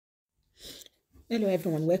Hello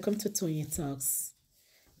everyone, welcome to Tony Talks.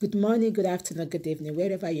 Good morning, good afternoon, good evening,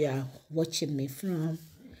 wherever you are watching me from.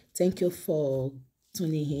 Thank you for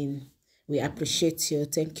tuning in. We appreciate you.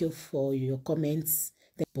 Thank you for your comments,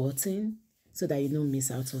 the button, so that you don't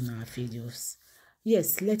miss out on our videos.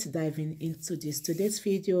 Yes, let's dive into this. Today's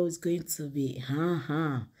video is going to be,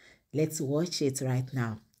 let's watch it right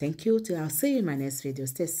now. Thank you. I'll see you in my next video.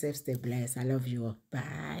 Stay safe, stay blessed. I love you all.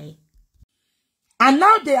 Bye. And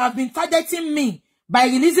now they have been targeting me by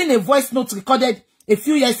releasing a voice note recorded a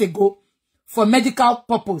few years ago for medical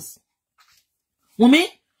purpose. Wumi,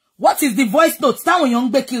 what is the voice note?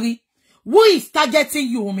 Young Bekiri. Who is targeting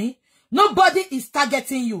you, Wumi? Nobody is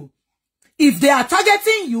targeting you. If they are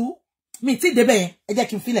targeting you, me ti debe, I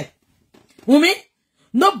can feel it. Wumi,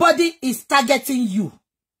 nobody is targeting you.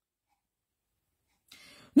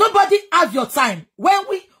 Nobody have your time. When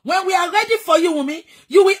we are ready for you, Wumi,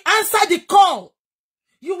 you will answer the call.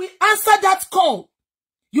 You will answer that call.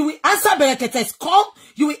 You will answer Berekete's call.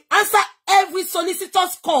 You will answer every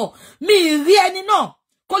solicitor's call. Me really no.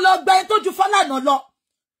 When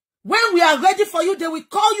we are ready for you, they will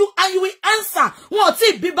call you and you will answer. Wọ́n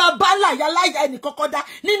ti biba bala yala ẹni kokoda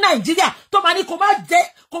ní Nigeria. Tó ma ní kó má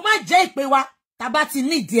jẹ́ ìpè wa. Tá bá ti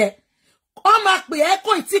need ẹ. Wọ́n máa pè ẹ́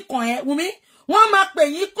kò tí kàn ẹ́, Wumi. Wọ́n máa pè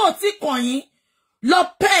yín kò tí kàn yín. Lọ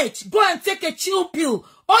page, go and take a chill pill.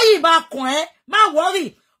 Oyi ba kàn ẹ́, má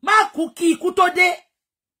worry, má kú kí ikú tó dé.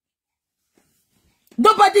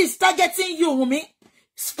 Nobody is targeting you, Wumi.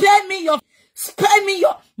 Spare me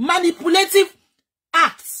your manipulative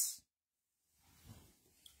acts.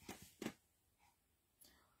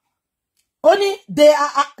 Only they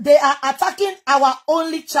are attacking our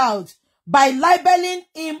only child by labeling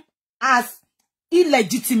him as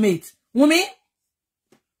illegitimate. Wumi,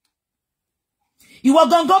 ìwọ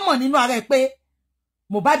gangan mọ̀ nínú ara ẹ pé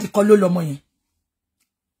Mohbad kọ́ ló lọ́mọ yẹn.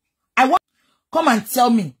 I want come and tell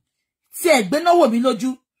me. Tí ẹ gbé náwó mi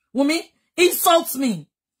lójú, Wumi, insult me.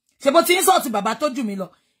 Ṣé bó ti insult bàbá tó jù mí lọ.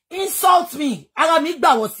 Insult me. Ara mi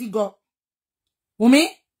gbà wọ́ sí gan. Wumi,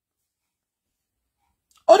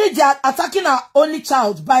 only they are attacking our only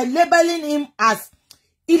child by labeling him as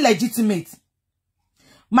illegitimate.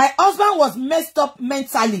 My husband was messed up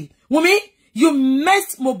mentally. Wumi, you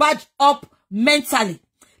messed Mohbad up mentally.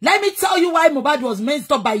 Let me tell you why Mohbad was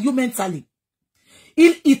messed up by you mentally.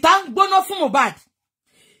 Ìtàn gbóná fún Mohbad.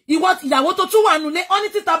 Ìyàwó tó tún wà nílé, ó ní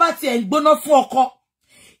títa bá ti ẹ̀ gbóná fún ọkọ.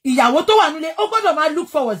 Ìyàwó tó wà nílé, ó gbọ́dọ̀ máa look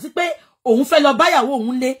forward sí pé òun fẹ́ lọ bá ìyàwó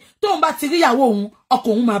òun lé. Tóun bá ti rí ìyàwó òun, ọkọ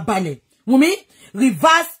òun máa balẹ̀. Wumi,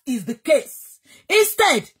 reverse is the case.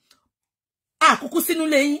 Instead, kúkú sínú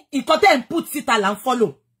ilé yín, nǹkan tẹ́ ń put síta là ń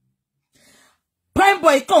follow. Prime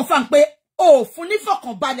boy confirm pé ó fún ní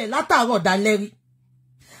fọkànbalẹ̀ látàárọ̀ dalẹ́rí.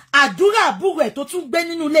 Àdúrà àbúrò ẹ̀ tó tún gbé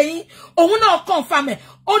nínú ilé yín, òun náà confirm ẹ̀.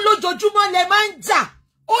 Ó lójoojúmọ́ lẹ máa ń jà.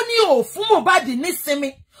 Ó ní ó fún Mohbad nísinmi.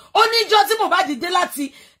 Ó ní ìjọ́ tí Mohbad dé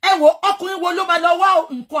láti ẹ wo ọkùnrin wo ló máa lọ wá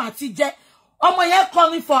nǹkan àti jẹ. Ọmọ yẹn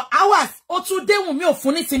kọrin for hours. Ó tún déhùn mi ò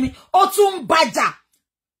fún nísinmi. Ó tún ń bàjà.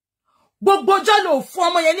 Gbogbo ọjọ́ ló fún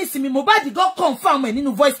ọmọ yẹn nísinmi. Mohbad go confirm ẹ̀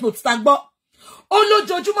nínú voice note tá gbọ́. Ó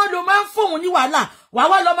lójoojúmọ́ ló máa ń fóun ní wàhálà. Wá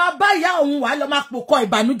wá lọ máa bá ìyá òun wá lọ máa pòkọ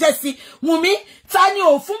ìbànújẹ́ sí. Wùmí, ta ni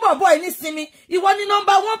ò fún bọ̀bọ́ ẹ̀ nísinmi? Ìwọ ni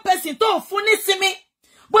number one person tó fún nísinmi.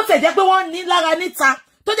 Bó tẹ̀ jẹ́ pé wọ́n ní lára níta.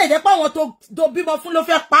 Tó jẹ́ pé àwọn tó bímọ fún ló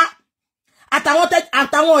fẹ́ pa.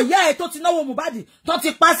 Àtàwọn ìyá ẹ̀ tó ti náwó Mohbad tó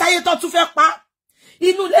ti pa sáyé tó tún fẹ́ pa.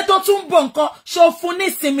 Inú ilé tó tún bọ̀ nǹkan ṣó fún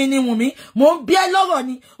nísinmi ni Wùmí. Mò ń bí ẹ lọ́rọ̀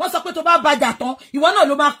ni. Wọ́n sọ pé tó bá bàjà tán, ìwọ náà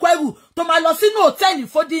ló máa kó ẹrù tó máa lọ sínú hòtẹ́ẹ̀lì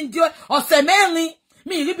fódìndí ọ̀sẹ̀ mẹ́rin.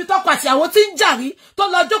 Mi ìríbi tọ́kọ àti àwọ̀ tí ń jàrí tó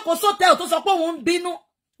lọ jókòó sótẹ́ẹ̀lì tó sọ pé òun ń bínú.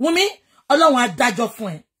 Wùmí, Ọlọ́run á dájọ́ fún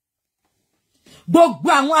ẹ. Gbogbo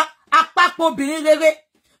àwọn àpapọ̀ obìnrin rere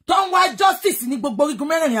tó ń wá justice ní gbogbo orígun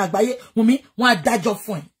mẹ́rẹ̀ẹ̀rin àgbáyé, Wùmí, wọ́n á dájọ́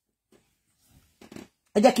fún ẹ.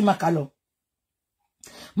 Ẹ jẹ́ kí n máa kà lọ.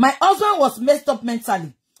 My husband was messed up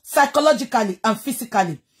mentally, psychologically, and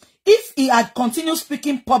physically. If he had continued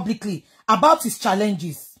speaking publicly about his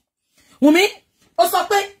challenges. Wùmí, ó sọ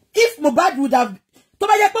pé if Mohbad would have, tó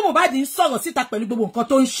bá jẹ́ pé Mohbad ń sọ̀rọ̀ síta pẹ̀lú gbogbo nǹkan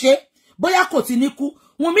tó ń ṣe, bóyá kò ti ní kú,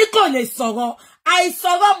 Wùmí kò lè sọ̀rọ̀.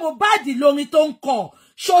 Àìsọ̀rọ̀ Mohbad lórin tó ń kọ.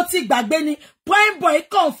 Ṣó ti gbàgbé ni Prime Boy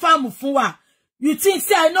confirm fún wa. You think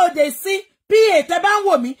say I know they see? PA tẹ́ bá ń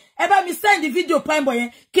wò mí, ẹ bá mi send the video Prime Boy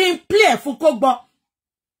yẹn kí n play fún kó gbọ́.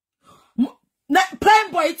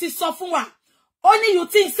 Prime Boy ti sọ fún wa. Only you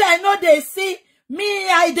think say I know they see? Me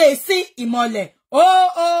I they see ìmọ́lẹ̀.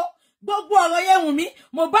 Oh, gbogbo ọ̀rọ̀ yẹn Wùnmí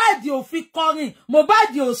Mohbad ò fi kọrin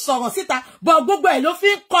Mohbad ò sọ̀rọ̀ síta bọ̀ gbogbo ẹ̀ ló fi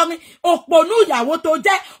ń kọrin òpònú ìyàwó tó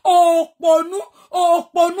jẹ́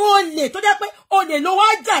òpònú olè tó jẹ́ pé olè ló wá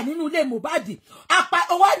jà nínú ilé Mohbad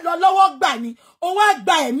ó wá lọ lọ́wọ́ gbà ni ó wá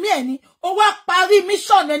gba ẹ̀mí ẹ̀ ni ó wá parí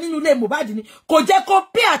mission ẹ̀ nínú ilé Mohbad ni kò jẹ́ kó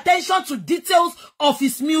pay attention to details of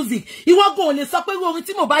his music ìwọ gan ò lè sọ pé orin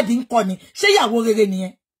tí Mohbad ń kọ ni ṣé ìyàwó rere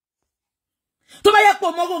nìyẹn tó bá yẹ pé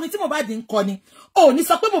ọmọ orin tí Mohbad ń kọ ni ó ní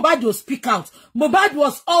sọ pé Mohbad will speak out Mohbad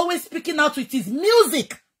was always speaking out with his music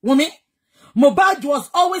Wunmi Mohbad was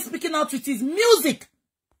always speaking out with his music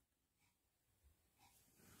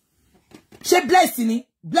ṣé bless ni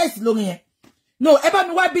bless lórí yẹn no ẹ bá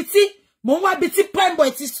mi wá bí tí mo ń wá bí tí prime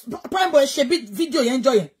boy ṣe bí video yẹn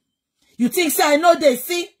jọ yẹn you think say I know they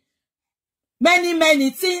see many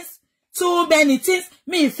things too many things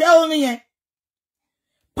mi ìfẹ́ orin yẹn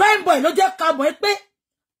prime boy ló jẹ́ ká mọ̀ pé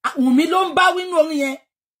Wùnmí ló ń bá wínú orin yẹn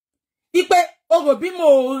ipe oro bí mo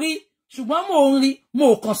rí ṣùgbọ́n mo ń rí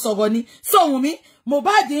mo kàn sọ̀rọ̀ ni so Wùnmí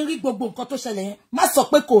Mohbad ń rí gbogbo nǹkan tó ṣẹlẹ̀ yẹn má sọ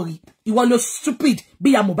pé kò rí ìwọ ló stupid bí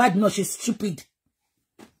ya Mohbad náà ṣe stupid.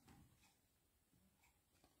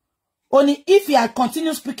 Only if he had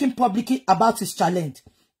continued speaking publicly about his challenge,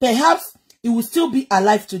 perhaps he would still be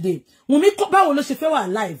alive today. Wùnmí báwo ló ṣe fẹ́ wà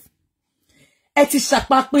alive? Ẹ ti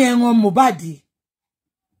ṣàpapín ẹran Mohbad.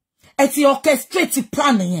 Ẹ ti orchestrate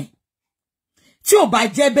plan yẹn. Tí ó bá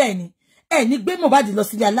jẹ́ bẹ́ẹ̀ ni, ẹ ní gbé Mohbad lọ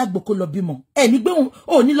sílé alágbo kó lọ bímọ. Ẹ ní gbé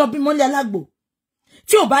ó ní lọ bímọ lé alágbo.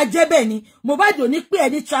 Tí ó bá jẹ́ bẹ́ẹ̀ ni, Mohbad ò ní pé ẹ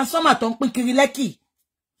ní transformer tó ń pín kiri Lẹ́kì.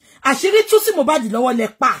 Àṣírí tú sí Mohbad lọ́wọ́ lẹ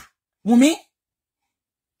pa. Wùnmí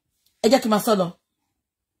ẹ jẹ́ kí n máa sọ lọ.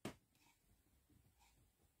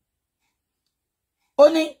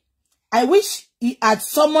 Only I wish he had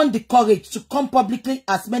summoned the courage to come publicly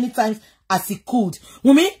as many times as he could.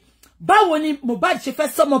 Wùnmí báwo ni Mohbad ṣe fẹ́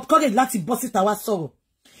summon courage láti bọ́ síta wá sọ̀rọ̀?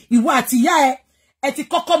 Ìwọ àti ìyá ẹ ti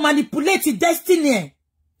kọ́kọ́ manipulate destiny ẹ.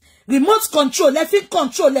 Remote control ẹ fi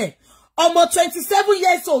control ẹ. Ọmọ 27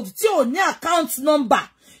 years old tí ò ní account number.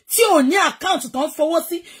 Tí ò ní account tó ń fowó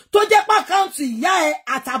sí tó jẹ́ pé account ìyá ẹ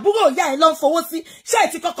àtàbúrò ìyá ẹ ló ń fowó sí ṣé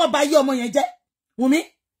ẹ ti kọ́kọ́ bà yé ọmọ yẹn jẹ́ Wùnmí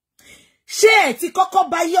ṣé ẹ ti kọ́kọ́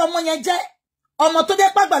bà yé ọmọ yẹn jẹ́ ọmọ tó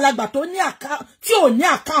jẹ́ pé àgbàlagbà tó ní account tí ò ní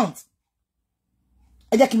account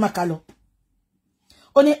ẹ jẹ́ kí n máa kà lọ.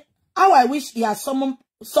 Ó ní how I wish he had sum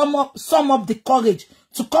up the courage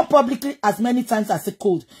to come publicly as many times as he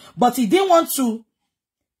could, but he didn't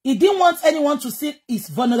want anyone to see his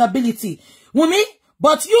vulnerability. Wùnmí,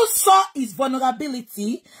 but you saw his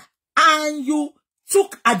vulnerability and you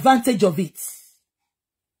took advantage of it.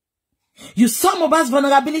 You saw Mohbad's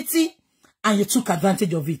vulnerability and you took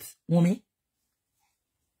advantage of it, Wùnmí.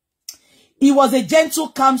 He was a gentle,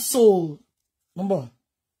 calm soul. Number.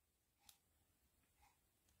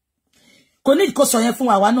 Kò ní kó sọ yẹn fún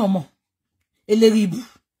àwa náà mọ̀. Eléri ibu.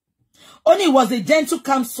 Only he was a gentle,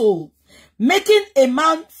 calm soul, making a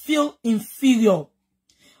man feel inferior.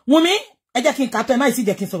 Wùnmí, ẹ jẹ́ kí n kà tó ẹ má sì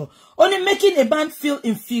jẹ́ kí n sọ̀rọ̀. Only making a man feel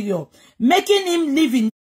inferior, making him live in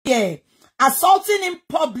fear, assaulting him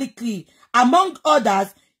publicly, among others.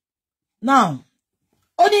 Now,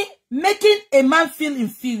 only making a man feel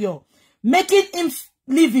inferior, making him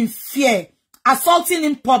live in fear, assaulting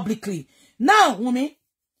him publicly. Now, Wùnmí,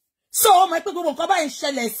 so my people won't come and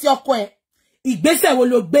ṣẹlẹ̀ sí ọkọ ẹ. Ìgbésẹ̀ wo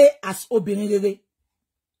ló gbé as obìnrin rere?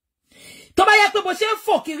 Tó bá yẹ pé bó ṣe ń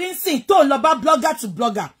fò kiri ńsìn tó lọ bá blogger to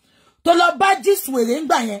blogger, tó lọ bá gist wèrè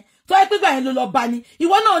ńgbà yẹn, tó yẹ pé gbà yẹn ló lọ bá ni.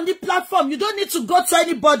 Ìwọ náà ní platform, you don't need to go to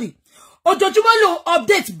anybody. Ojoojúmọ́ ló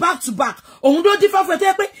update back to back. Òun ló dífá fún ẹ tó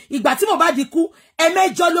yẹ pé ìgbà tí Mohbad kú,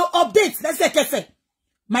 ẹ̀mẹ́jọ ló update lẹ́sẹ̀kẹsẹ̀.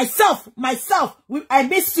 Myself, I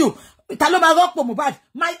miss you. Mohbad,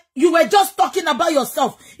 you were just talking about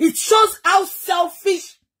yourself. It shows how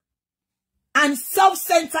selfish and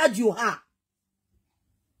self-centered you are.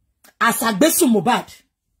 As Agbesu Mohbad.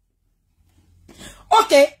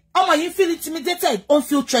 Okay, ọmọ yìí feel intimidated, don't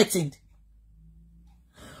feel threatened.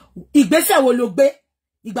 Ìgbésẹ̀ wo ló gbé?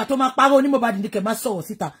 Ìgbà tó máa parọ́ ní Mohbad ní kẹ́ máa sọ̀rọ̀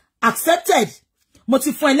síta. Accepted. Mo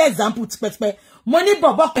ti fún ẹ example tipẹ́tipẹ́. Mo ní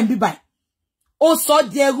bọ̀bọ̀ kan bí báyìí. Ó sọ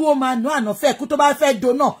di ẹrú ó máa ná ànàfẹ́ kú tó bá fẹ́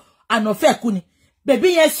do náà. Ànàfẹ́ kú ni.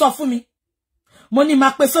 Bèbí yẹn sọ fún mi. Mo ní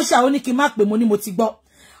máa pe social, ó ní kí n má pè, mo ní mo ti gbọ́.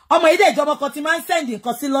 Ọmọ ilé ìjọba kan ti máa ń send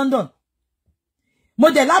nǹkan sí London. Mo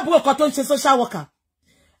dẹ̀ lábúrò kan tó ń ṣe social worker.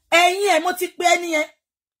 Ẹ̀yin ẹ̀ mo ti pe ẹni yẹn.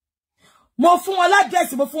 Mo fún wọn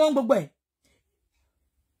ládírẹ́sì, mo fún wọn gbogbo ẹ̀.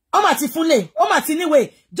 Ó mà ti fúnlé, ó mà ti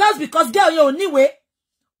níwèé. Just because girl yẹn ò níwèé,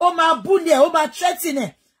 ó máa bully ẹ̀, ó máa threaten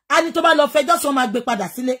ẹ̀. A ní tó bá lọ fẹjọ́ sọ máa gbé padà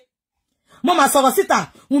sílé. Mo máa sọ̀rọ̀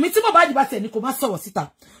síta. Wùnmí tí mo bá dìbà tẹ̀ ní kò má sọ̀rọ̀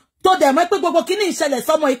síta. Tó dẹ̀ mọ̀ pé gbogbo kíní ìṣẹ̀lẹ̀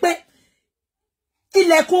sọmọ yìí pé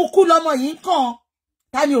ilẹ̀kùn kú lọmọ yìí kàn.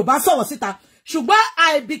 tani ò bá sọ̀rọ̀ síta ṣùgbọ́n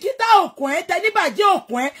àìbìkítà òkun ẹ̀ tẹni bàjẹ́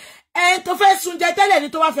òkun ẹ̀ ẹni tó fẹ́ sunjẹ tẹ́lẹ̀ ni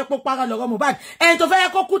tó wá fẹ́ pọ̀ para lọ́rọ̀ Mohbad ẹni tó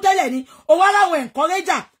fẹ́ kó kú tẹ́lẹ̀ ni ó wá láwọn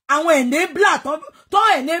encourager àwọn enabler tó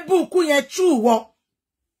enable kú yẹn tú wọ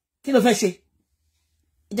kí ló fẹ́ ṣe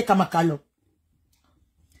ẹ jẹ́ ká máa kà lọ.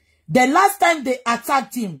 The last time they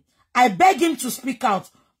attacked him, I begged him to speak out,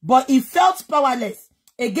 but he felt powerless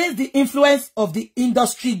against the influence of the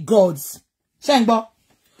industry gods. Shengbo,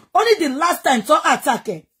 only the last time to attack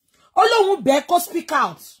him. Olohun be ko speak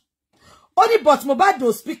out. Only but Mohbad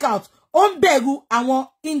do speak out. On beru àwọn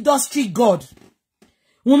industry god.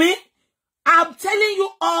 Wumi, I'm telling you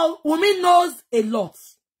all, Wumi knows a lot.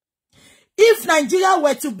 If Nigeria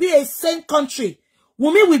were to be a sane country,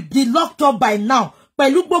 Wumi will be locked up by now.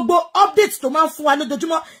 Pẹ̀lú gbogbo updates tó máa ń fún wa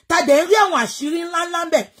lójoojúmọ́ tá dé rí àwọn àṣírí ńlá ńlá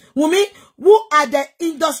ńbẹ̀. Wumi, who are the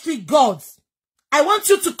industry gods? I want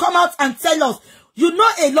you to come out and tell us. You know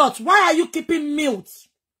a lot. Why are you keeping mute?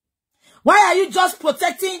 Why are you just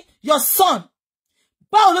protecting your son?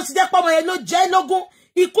 Báwo ló ti jẹ́ pé ọmọ yẹn ló jẹ́ lógún?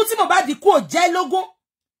 Ikú tí Mohbad kú ò jẹ́ lógún.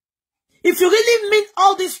 If you really mean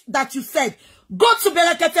all this that you said, go to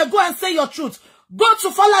Berekete, go and say your truth. Go to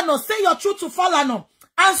Falana, say your truth to Falana.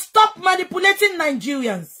 And stop manipulating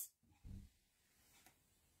Nigerians.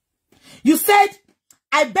 You said,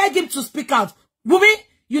 I beg him to speak out. Wumi,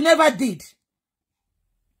 you never did.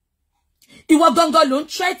 Ìwọ gangan ló ń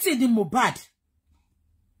threaten the Mohbad.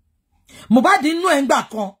 Mohbad inú ẹ̀ ń gbà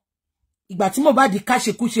kan. Ìgbà tí Mohbad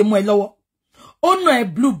káṣekúṣe mọ́ ẹ lọ́wọ́. Ó nà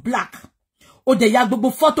ẹ́ blue black. Ó dẹ̀ ya gbogbo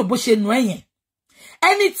photo bó ṣe nà ẹ́ yẹn.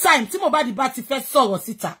 Anytime tí Mohbad bá ti fẹ́ sọ̀rọ̀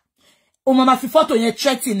síta, ó máa fi photo yẹn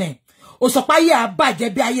threaten ẹ̀. Ó sọ pé ayé àbàjẹ́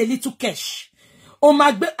bí ayé little cash. Ó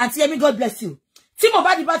máa gbé àti Yemi, God bless you. Tí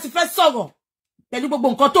Mohbad bá ti fẹ́ sọ̀rọ̀ pẹ̀lú gbogbo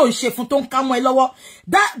nǹkan tó ń ṣe fún tó ń ká mọ́ ẹ lọ́wọ́.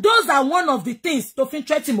 Those are one of the things tó fi ń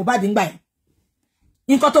threaten Mohbad ńgbà yẹn.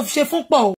 Nǹkan tó fi ṣe fún pọ̀ o.